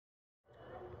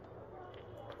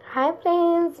Hi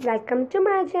friends, welcome to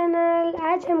my channel.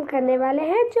 आज हम करने वाले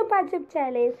हैं चुपा चुप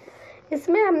चैलेंज।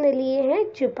 इसमें हमने लिए हैं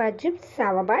चुपा चुप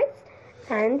सावा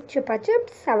बाइट्स एंड चुपा चुप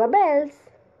सावा bells.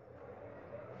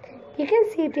 You can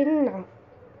see it in now.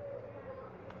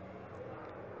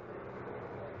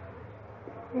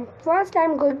 First I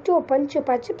am going to open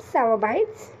Chupa Chups Sour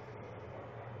Bites.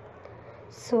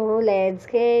 So let's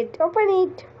open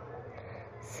it.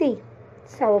 See,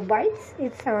 Sour Bites.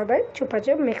 It's Sour Bite Chupa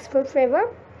Chup mixed fruit flavor,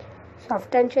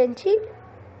 soft and crunchy.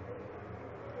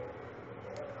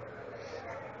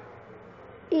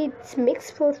 It's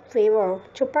mixed fruit flavor.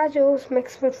 Chupa Chups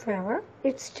mixed fruit flavor.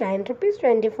 It's 10 rupees,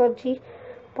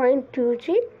 24.2G.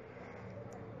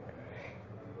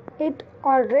 It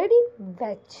already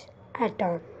veg at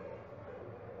all.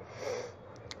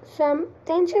 So I'm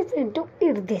intention to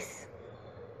eat this.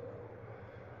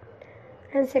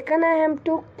 And second, I am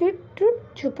to eat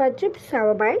Chupa Chups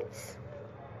Sour Bites.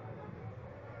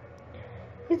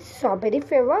 It's strawberry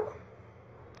flavor.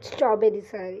 Strawberry,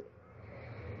 sorry.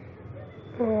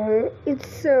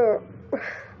 It's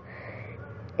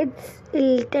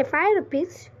 85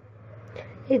 rupees.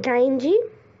 It's 9G.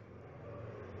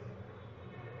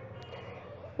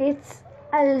 It's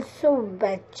also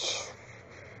veg.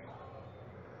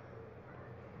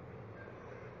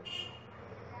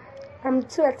 I'm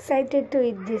so excited to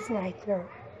eat this right now.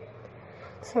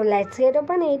 So let's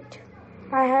open it.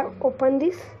 I have opened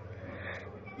this.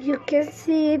 You can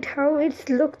see it how it's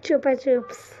look Chupa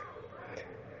Chups.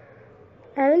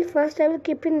 I will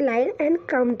keep in line and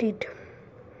count it.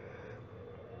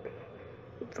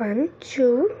 1,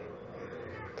 2,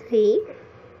 3.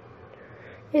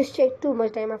 It's take too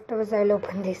much time. Afterwards I will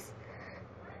open this.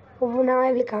 Now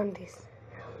I will count this.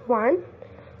 1,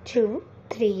 2,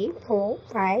 3, 4,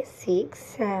 5, 6,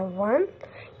 7,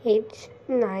 8,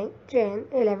 9, 10,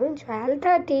 11, 12,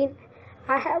 13.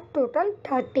 I have total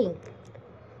 13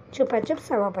 Chupa Chups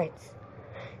Sour Bites.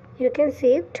 You can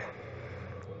see it.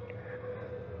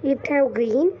 It have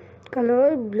green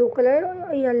color, blue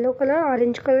color, yellow color,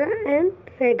 orange color and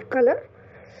red color.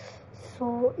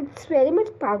 So it's very much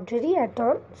powdery at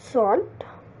all. Salt.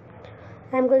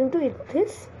 I am going to eat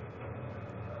this.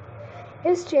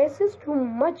 Its taste is too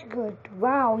much good.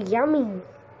 Wow, yummy.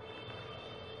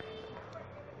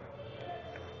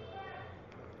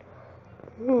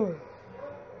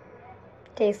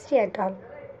 Tasty at all.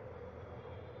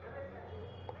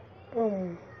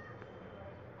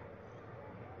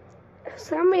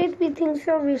 Some eat, we think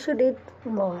so we should eat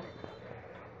more.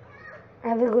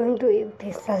 I will going to eat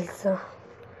this also.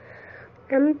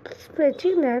 I'm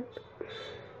stretching that.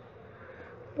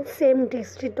 Same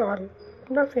taste at all.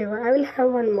 No flavor. I will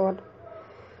have one more.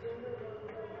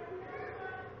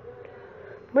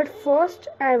 But first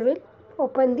I will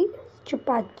open the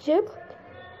Chupa Chup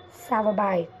Sour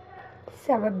Bite.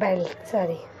 Sour Belt,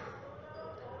 sorry.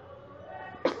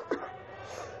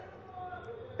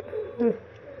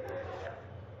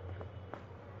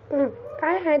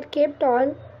 I had kept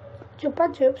all Chupa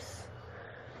Chups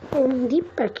in the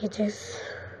packages.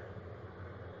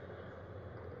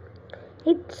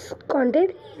 Its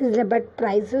content is but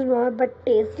price is more, but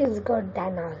taste is good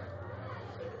than all.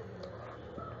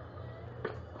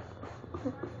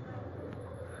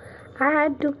 I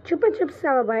had took Chupa Chups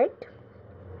Sour Bite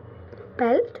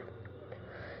belt.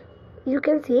 You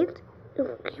can see it.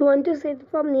 If you want to see it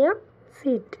from near,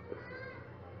 see it.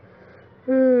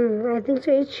 I think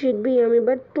so. It should be yummy,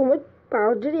 but too much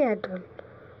powdery at all.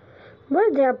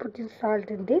 But they are putting salt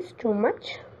in this too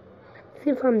much.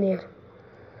 See from there.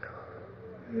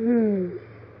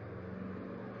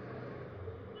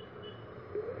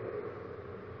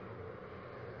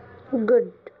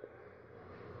 Good.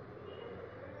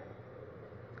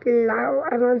 Now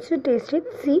I want to taste it.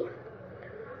 See,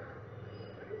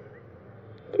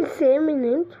 it's same in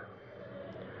it.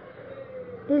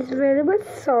 It's very much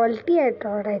salty at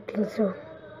all. I think so.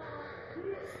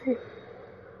 See,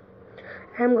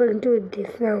 I'm going to eat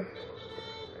this now.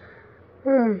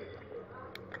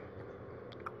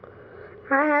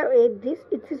 I have ate this.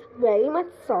 It is very much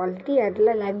salty.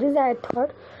 Like this, I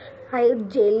thought I ate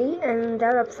jelly and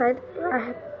the upside I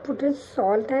have put in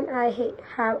salt and I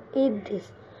have ate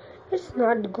this. It's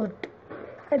not good.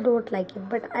 I don't like it,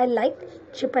 but I like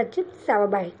Chupa Chups Sour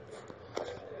Bites.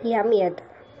 Yummy at all.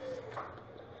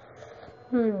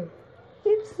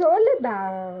 It's all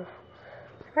about.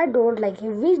 I don't like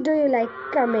it. Which do you like?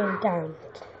 Comment down.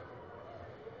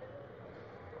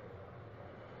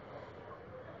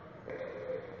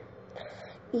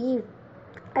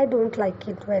 I don't like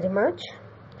it very much.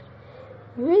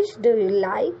 Which do you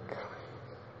like?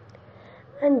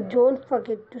 And don't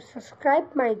forget to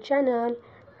subscribe my channel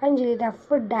Anjali the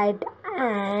Food Diet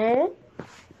and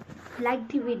like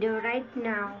the video right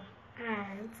now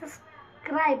and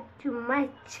subscribe to my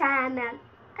channel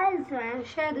as well and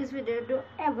share this video to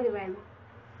everyone.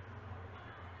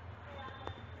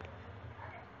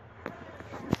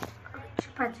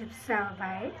 Chupa chups are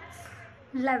bites.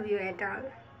 Love you at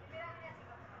all.